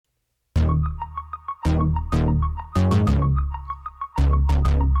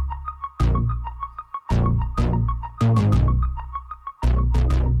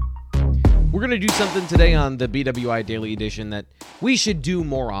We're going to do something today on the BWI Daily Edition that we should do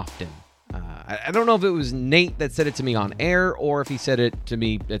more often. I don't know if it was Nate that said it to me on air or if he said it to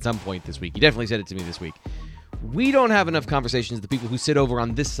me at some point this week. He definitely said it to me this week. We don't have enough conversations with the people who sit over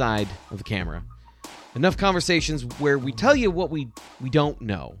on this side of the camera. Enough conversations where we tell you what we don't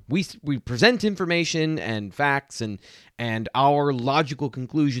know. We present information and facts and our logical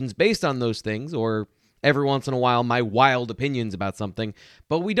conclusions based on those things, or every once in a while my wild opinions about something,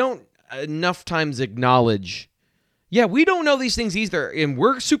 but we don't enough times acknowledge, we don't know these things either, and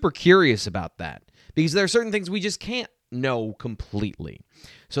we're super curious about that because there are certain things we just can't know completely.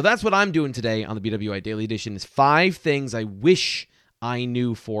 So that's what I'm doing today on the BWI Daily Edition is 5 things I wish I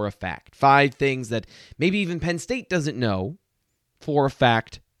knew for a fact. 5 things that maybe even Penn State doesn't know for a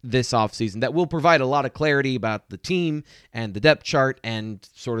fact this offseason that will provide a lot of clarity about the team and the depth chart and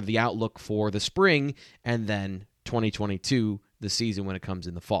sort of the outlook for the spring and then 2022, the season when it comes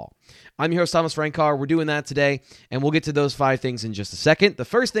in the fall. I'm your host, Thomas Frank Carr. We're doing that today, and we'll get to those 5 things in just a second. The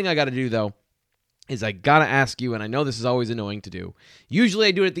first thing I got to do, though, is I got to ask you, and I know this is always annoying to do. Usually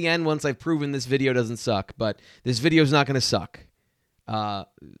I do it at the end once I've proven this video doesn't suck, but this video is not going to suck.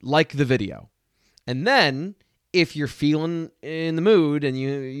 Like the video. And then, if you're feeling in the mood and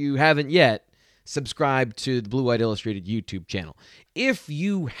you haven't yet, subscribe to the Blue White Illustrated YouTube channel. If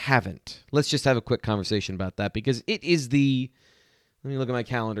you haven't, let's just have a quick conversation about that because it is let me look at my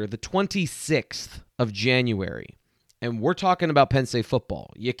calendar, the 26th of January, and we're talking about Penn State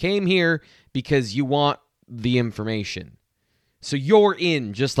football. You came here because you want the information. So you're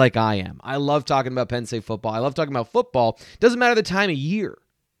in just like I am. I love talking about Penn State football. I love talking about football. Doesn't matter the time of year.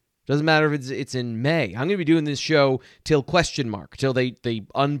 Doesn't matter if it's in May. I'm going to be doing this show till till they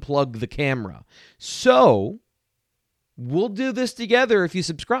unplug the camera. So we'll do this together if you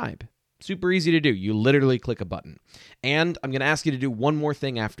subscribe. Super easy to do. You literally click a button. And I'm going to ask you to do one more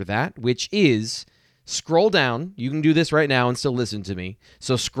thing after that, which is scroll down. You can do this right now and still listen to me.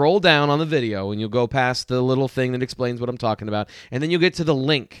 So scroll down on the video and you'll go past the little thing that explains what I'm talking about. And then you'll get to the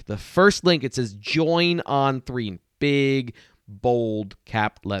link. The first link, it says join on 3 in big, bold,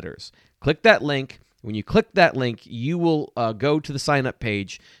 capped letters. Click that link. When you click that link, you will go to the sign-up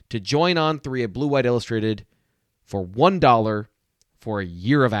page to join on 3 at Blue White Illustrated for $1 for a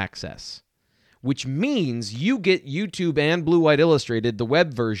year of access, which means you get YouTube and Blue White Illustrated, the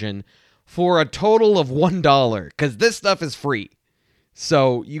web version, for a total of $1 because this stuff is free.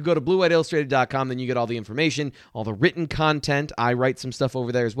 So you go to bluewhiteillustrated.com, then you get all the information, all the written content. I write some stuff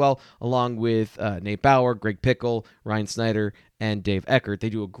over there as well, along with Nate Bauer, Greg Pickle, Ryan Snyder, and Dave Eckert. They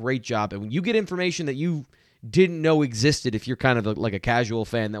do a great job. And when you get information that you didn't know existed, if you're kind of like a casual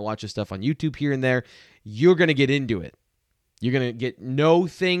fan that watches stuff on YouTube here and there, you're going to get into it. You're going to know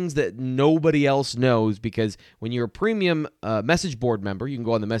things that nobody else knows because when you're a premium message board member, you can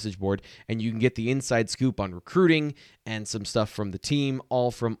go on the message board and you can get the inside scoop on recruiting and some stuff from the team,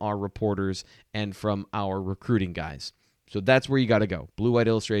 all from our reporters and from our recruiting guys. So that's where you got to go,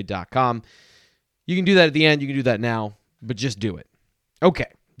 bluewhiteillustrated.com. You can do that at the end. You can do that now, but just do it.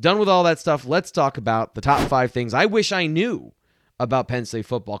 Okay, done with all that stuff. Let's talk about the top 5 things I wish I knew about Penn State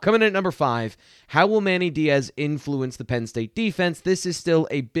football. Coming in at number 5, how will Manny Diaz influence the Penn State defense? This is still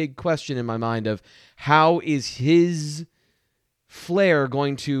a big question in my mind of how is his flair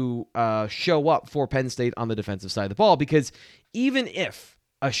going to show up for Penn State on the defensive side of the ball? Because even if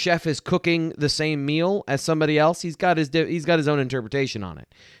a chef is cooking the same meal as somebody else, he's got his own interpretation on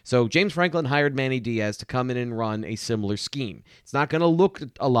it. So James Franklin hired Manny Diaz to come in and run a similar scheme. It's not going to look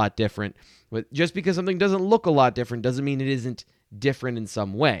a lot different, but just because something doesn't look a lot different doesn't mean it isn't different in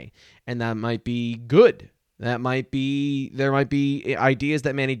some way, and that might be good. There might be ideas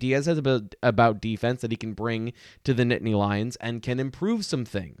that Manny Diaz has about defense that he can bring to the Nittany Lions and can improve some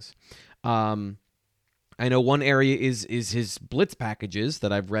things. I know one area is his blitz packages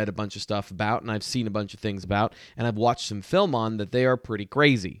that I've read a bunch of stuff about and I've seen a bunch of things about and I've watched some film on that they are pretty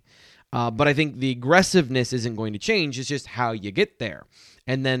crazy. But I think the aggressiveness isn't going to change. It's just how you get there.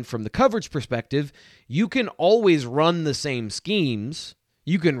 And then from the coverage perspective, you can always run the same schemes.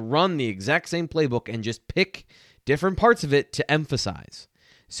 You can run the exact same playbook and just pick different parts of it to emphasize.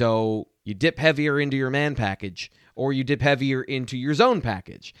 So you dip heavier into your man package or you dip heavier into your zone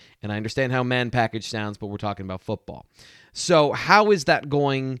package. And I understand how man package sounds, but we're talking about football. So how is that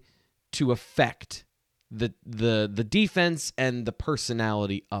going to affect the defense and the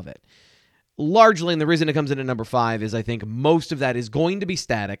personality of it? Largely, and the reason it comes in at number 5 is I think most of that is going to be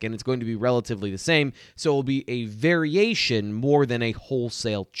static and it's going to be relatively the same. So it will be a variation more than a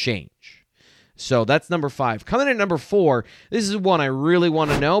wholesale change. So that's number 5. Coming in at number 4, this is one I really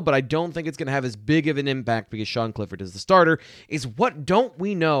want to know, but I don't think it's going to have as big of an impact because Sean Clifford is the starter, is what don't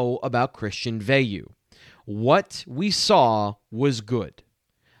we know about Christian Veilleux? What we saw was good,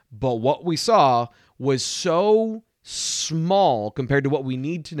 but what we saw was so small compared to what we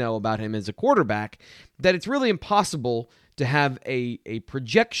need to know about him as a quarterback that it's really impossible to have a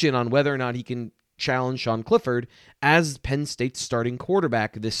projection on whether or not he can challenge Sean Clifford as Penn State's starting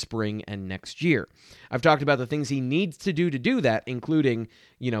quarterback this spring and next year. I've talked about the things he needs to do that, including,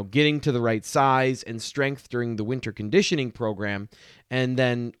 getting to the right size and strength during the winter conditioning program, and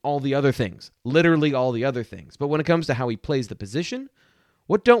then all the other things, literally all the other things. But when it comes to how he plays the position,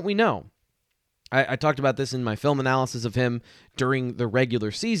 what don't we know? I talked about this in my film analysis of him during the regular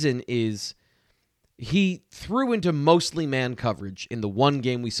season, is he threw into mostly man coverage in the one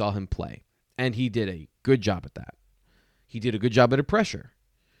game we saw him play. And he did a good job at that. He did a good job at a pressure.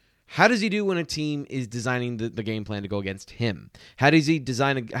 How does he do when a team is designing the game plan to go against him? How does he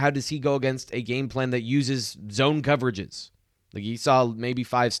go against a game plan that uses zone coverages? Like he saw maybe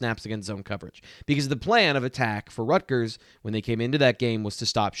 5 snaps against zone coverage. Because the plan of attack for Rutgers when they came into that game was to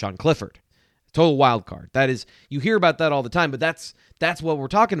stop Sean Clifford. Total wild card. That is, you hear about that all the time, but that's what we're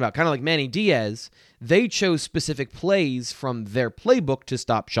talking about. Kind of like Manny Diaz, they chose specific plays from their playbook to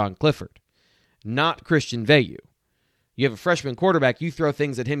stop Sean Clifford. Not Christian Veilleux. You have a freshman quarterback, you throw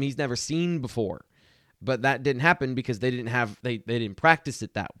things at him he's never seen before. But that didn't happen because they didn't practice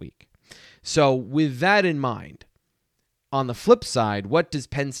it that week. So with that in mind, on the flip side, what does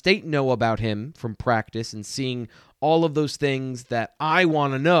Penn State know about him from practice and seeing all of those things that I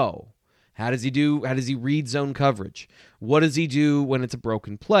want to know? How does he do? How does he read zone coverage? What does he do when it's a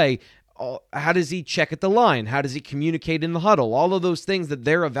broken play? How does he check at the line? How does he communicate in the huddle? All of those things that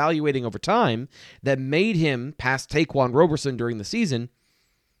they're evaluating over time that made him pass Taquan Roberson during the season.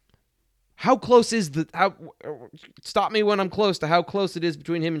 How close is stop me when I'm close to how close it is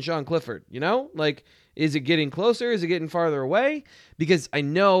between him and Sean Clifford? Is it getting closer? Is it getting farther away? Because I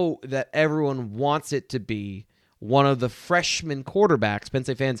know that everyone wants it to be one of the freshman quarterbacks. Penn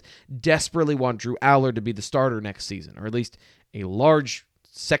State fans desperately want Drew Aller to be the starter next season, or at least a large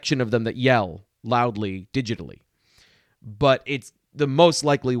section of them that yell loudly digitally. But it's the most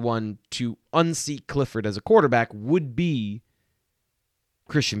likely one to unseat Clifford as a quarterback would be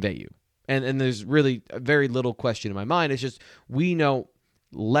Christian Veilleux. And there's really very little question in my mind. It's just we know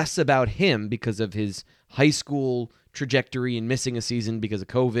less about him because of his high school trajectory and missing a season because of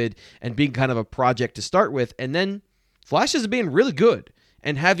COVID and being kind of a project to start with. And then flashes of being really good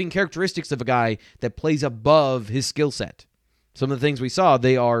and having characteristics of a guy that plays above his skill set. Some of the things we saw,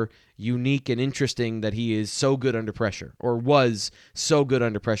 they are unique and interesting that he is so good under pressure, or was so good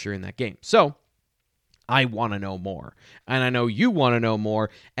under pressure in that game. So I want to know more, and I know you want to know more,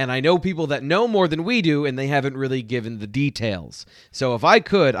 and I know people that know more than we do, and they haven't really given the details. So if I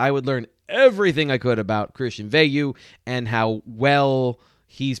could, I would learn everything I could about Christian Veilleux and how well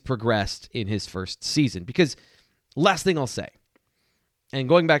he's progressed in his first season. Because last thing I'll say, and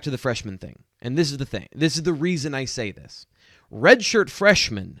going back to the freshman thing, and this is the thing, this is the reason I say this. Redshirt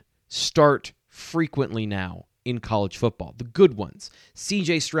freshmen start frequently now in college football, the good ones.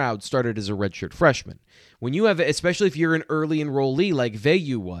 C.J. Stroud started as a redshirt freshman. When you have, especially if you're an early enrollee like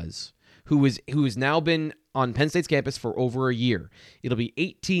Veilleux was, who has now been on Penn State's campus for over a year, it'll be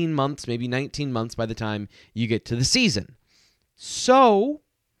 18 months, maybe 19 months by the time you get to the season. So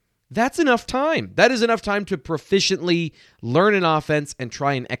that's enough time. That is enough time to proficiently learn an offense and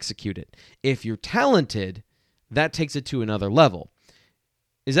try and execute it. If you're talented, that takes it to another level.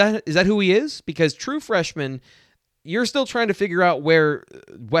 Is that who he is? Because true freshmen, you're still trying to figure out where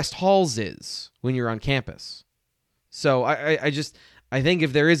West Halls is when you're on campus. So I think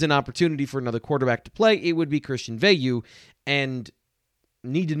if there is an opportunity for another quarterback to play, it would be Christian Veilleux, and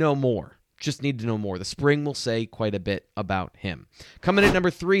need to know more. Just need to know more. The spring will say quite a bit about him. Coming at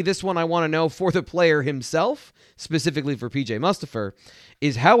number 3, this one I want to know for the player himself, specifically for PJ Mustipher,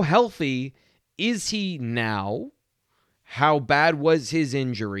 is how healthy is he now? How bad was his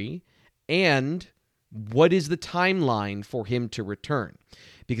injury? And what is the timeline for him to return?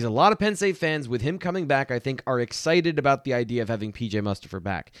 Because a lot of Penn State fans, with him coming back, I think are excited about the idea of having PJ Mustipher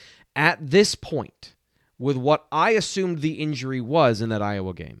back. At this point, with what I assumed the injury was in that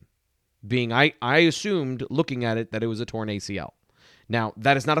Iowa game, being I assumed, looking at it, that it was a torn ACL. Now,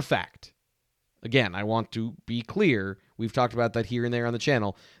 that is not a fact. Again, I want to be clear. We've talked about that here and there on the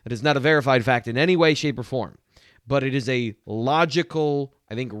channel. That is not a verified fact in any way, shape, or form. But it is a logical,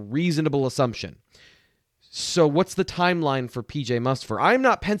 I think, reasonable assumption. So what's the timeline for PJ Mustipher? I'm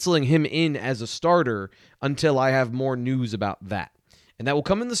not penciling him in as a starter until I have more news about that. and that will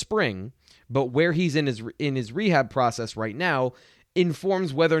come in the spring, but where he's in his rehab process right now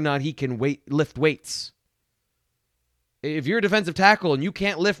informs whether or not he can lift weights. If you're a defensive tackle and you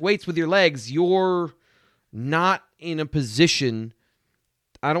can't lift weights with your legs, you're not in a position,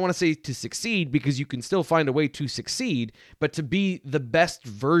 I don't want to say to succeed, because you can still find a way to succeed, but to be the best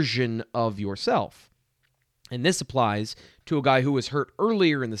version of yourself. And this applies to a guy who was hurt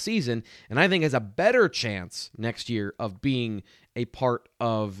earlier in the season, and I think has a better chance next year of being a part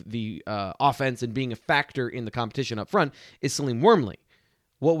of the offense and being a factor in the competition up front, is Salim Wormley.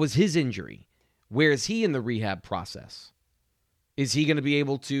 What was his injury? Where is he in the rehab process? Is he going to be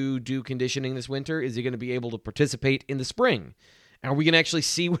able to do conditioning this winter? Is he going to be able to participate in the spring? Are we going to actually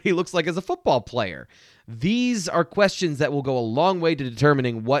see what he looks like as a football player? These are questions that will go a long way to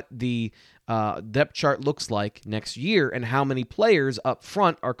determining what the depth chart looks like next year and how many players up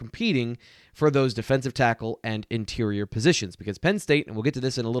front are competing for those defensive tackle and interior positions. Because Penn State, and we'll get to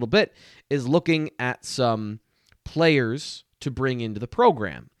this in a little bit, is looking at some players to bring into the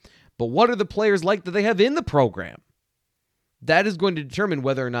program. But what are the players like that they have in the program? That is going to determine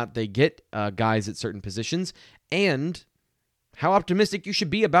whether or not they get guys at certain positions and how optimistic you should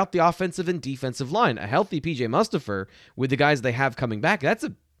be about the offensive and defensive line. A healthy PJ Mustipher with the guys they have coming back, that's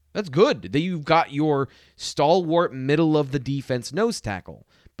good. That you've got your stalwart middle of the defense nose tackle.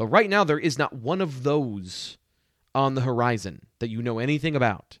 But right now there is not one of those on the horizon that you know anything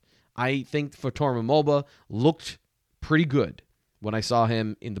about. I think Fatorma Moba looked pretty good when I saw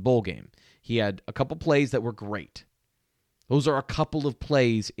him in the bowl game. He had a couple plays that were great. Those are a couple of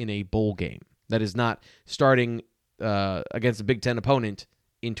plays in a bowl game. That is not starting against a Big Ten opponent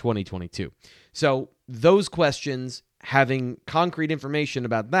in 2022. So those questions, having concrete information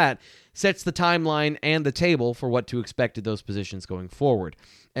about that, sets the timeline and the table for what to expect at those positions going forward.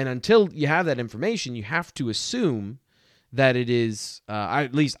 And until you have that information, you have to assume that it is,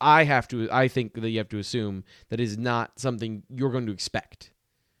 at least I think that you have to assume that it is not something you're going to expect.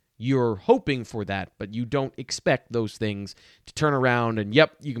 You're hoping for that, but you don't expect those things to turn around and,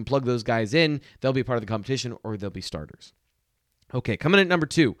 yep, you can plug those guys in, they'll be part of the competition, or they'll be starters. Okay, coming in at number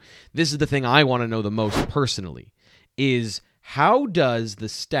 2, this is the thing I want to know the most personally, is how does the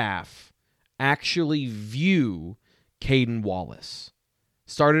staff actually view Caden Wallace?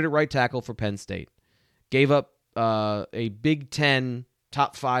 Started at right tackle for Penn State, gave up a Big Ten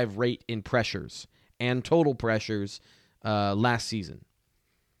top 5 rate in pressures and total pressures last season.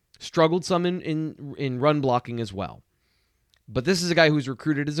 Struggled some in run blocking as well. But this is a guy who's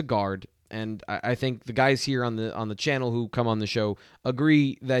recruited as a guard, and I think the guys here on the channel who come on the show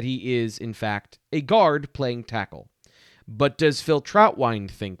agree that he is, in fact, a guard playing tackle. But does Phil Troutwine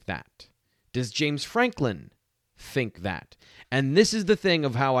think that? Does James Franklin think that? And this is the thing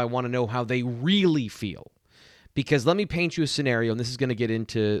of how I want to know how they really feel. Because let me paint you a scenario, and this is going to get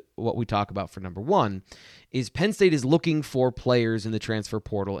into what we talk about for number 1, is Penn State is looking for players in the transfer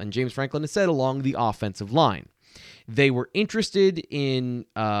portal, and James Franklin has said along the offensive line. They were interested in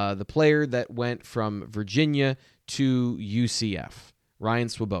the player that went from Virginia to UCF, Ryan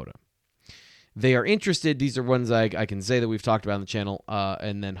Swoboda. They are interested, these are ones I can say that we've talked about on the channel,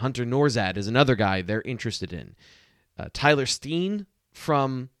 and then Hunter Norzad is another guy they're interested in. Tyler Steen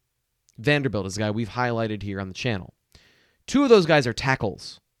from Vanderbilt is a guy we've highlighted here on the channel. 2 of those guys are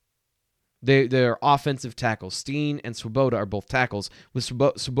tackles. They're offensive tackles. Steen and Swoboda are both tackles. With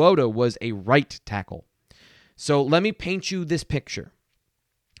Swoboda was a right tackle. So let me paint you this picture.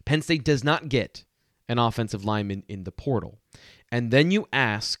 Penn State does not get an offensive lineman in the portal. And then you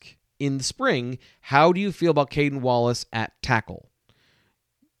ask in the spring, how do you feel about Caden Wallace at tackle?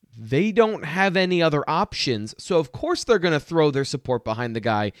 They don't have any other options, so of course they're going to throw their support behind the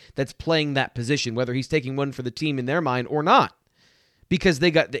guy that's playing that position, whether he's taking one for the team in their mind or not. Because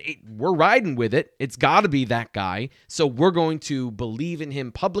we're riding with it. It's got to be that guy, so we're going to believe in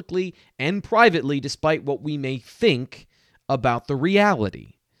him publicly and privately, despite what we may think about the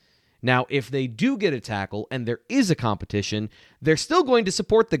reality. Now, if they do get a tackle and there is a competition, they're still going to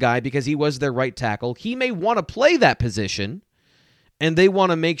support the guy because he was their right tackle. He may want to play that position, and they want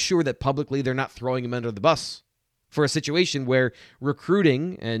to make sure that publicly they're not throwing him under the bus for a situation where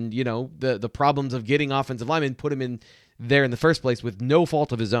recruiting and, the problems of getting offensive linemen put him in there in the first place with no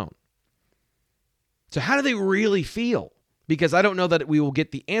fault of his own. So how do they really feel? Because I don't know that we will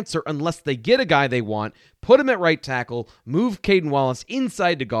get the answer unless they get a guy they want, put him at right tackle, move Caden Wallace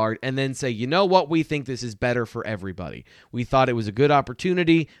inside to guard, and then say, you know what, we think this is better for everybody. We thought it was a good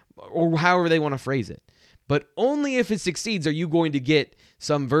opportunity, or however they want to phrase it. But only if it succeeds are you going to get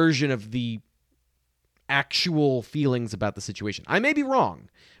some version of the actual feelings about the situation. I may be wrong,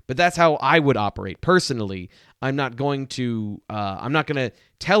 but that's how I would operate personally. I'm not going to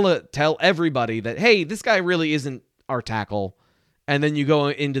tell everybody that, hey, this guy really isn't our tackle, and then you go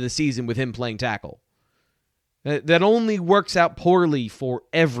into the season with him playing tackle. That only works out poorly for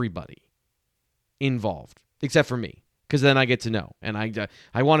everybody involved, except for me, because then I get to know, and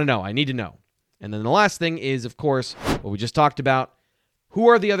I want to know. I need to know. And then the last thing is, of course, what we just talked about. Who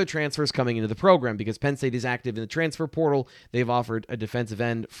are the other transfers coming into the program? Because Penn State is active in the transfer portal. They've offered a defensive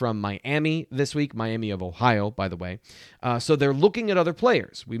end from Miami this week, Miami of Ohio, by the way. So they're looking at other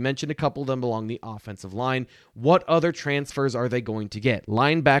players. We mentioned a couple of them along the offensive line. What other transfers are they going to get?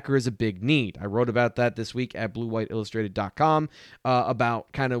 Linebacker is a big need. I wrote about that this week at BlueWhiteIllustrated.com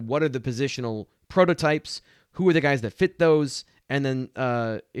about kind of what are the positional prototypes, who are the guys that fit those, and then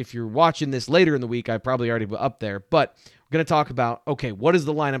if you're watching this later in the week, I probably already put up there, but we're going to talk about, okay, what does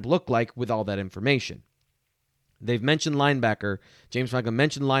the lineup look like with all that information? They've mentioned linebacker. James Franklin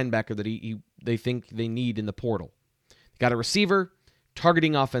mentioned linebacker that they think they need in the portal. Got a receiver,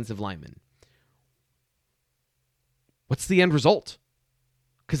 targeting offensive lineman. What's the end result?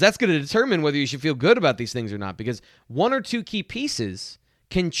 Because that's going to determine whether you should feel good about these things or not, because one or two key pieces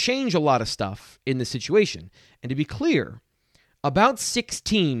can change a lot of stuff in the situation. And to be clear, about 6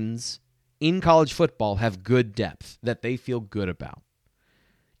 teams in college football have good depth that they feel good about.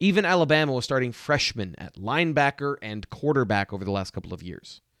 Even Alabama was starting freshmen at linebacker and quarterback over the last couple of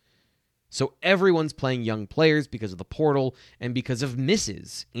years. So everyone's playing young players because of the portal and because of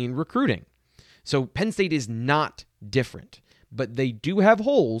misses in recruiting. So Penn State is not different, but they do have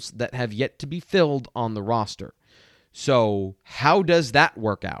holes that have yet to be filled on the roster. So how does that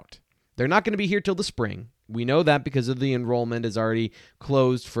work out? They're not going to be here till the spring. We know that because of the enrollment is already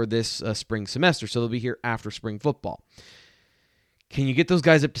closed for this spring semester, so they'll be here after spring football. Can you get those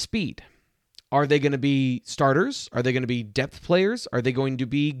guys up to speed? Are they going to be starters? Are they going to be depth players? Are they going to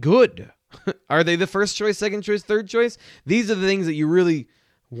be good? Are they the first choice, second choice, third choice? These are the things that you really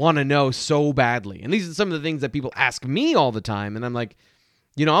want to know so badly. And these are some of the things that people ask me all the time. And I'm like,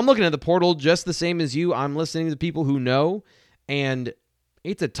 I'm looking at the portal just the same as you. I'm listening to people who know, and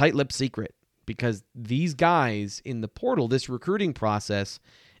it's a tight-lipped secret. Because these guys in the portal, this recruiting process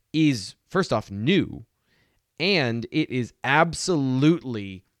is, first off, new, and it is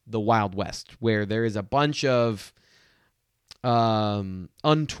absolutely the Wild West, where there is a bunch of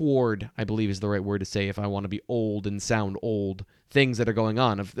untoward, I believe is the right word to say if I want to be old and sound old, things that are going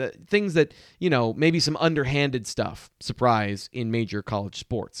on, of things that, maybe some underhanded stuff, surprise, in major college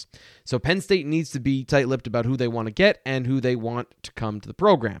sports. So Penn State needs to be tight-lipped about who they want to get and who they want to come to the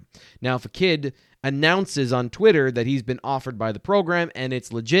program. Now, if a kid announces on Twitter that he's been offered by the program and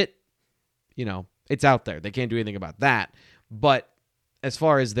it's legit, it's out there. They can't do anything about that. But as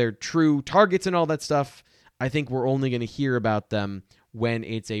far as their true targets and all that stuff, I think we're only going to hear about them when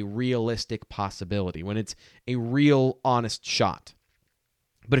it's a realistic possibility, when it's a real honest shot.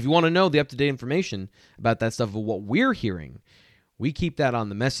 But if you want to know the up-to-date information about that stuff of what we're hearing, we keep that on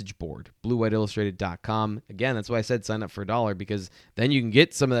the message board, BlueWhiteIllustrated.com. Again, that's why I said sign up for $1, because then you can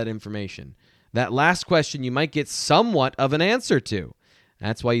get some of that information. That last question you might get somewhat of an answer to.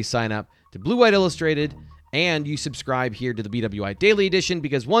 That's why you sign up to Blue White Illustrated and you subscribe here to the BWI Daily Edition,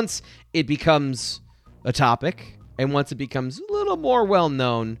 because once it becomes a topic, and once it becomes a little more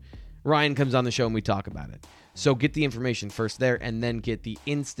well-known, Ryan comes on the show and we talk about it. So get the information first there, and then get the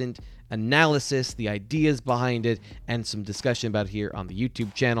instant analysis, the ideas behind it, and some discussion about it here on the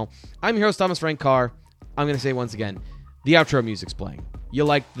YouTube channel. I'm your host, Thomas Frank Carr. I'm going to say once again, the outro music's playing. You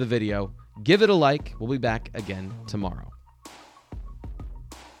liked the video, give it a like. We'll be back again tomorrow.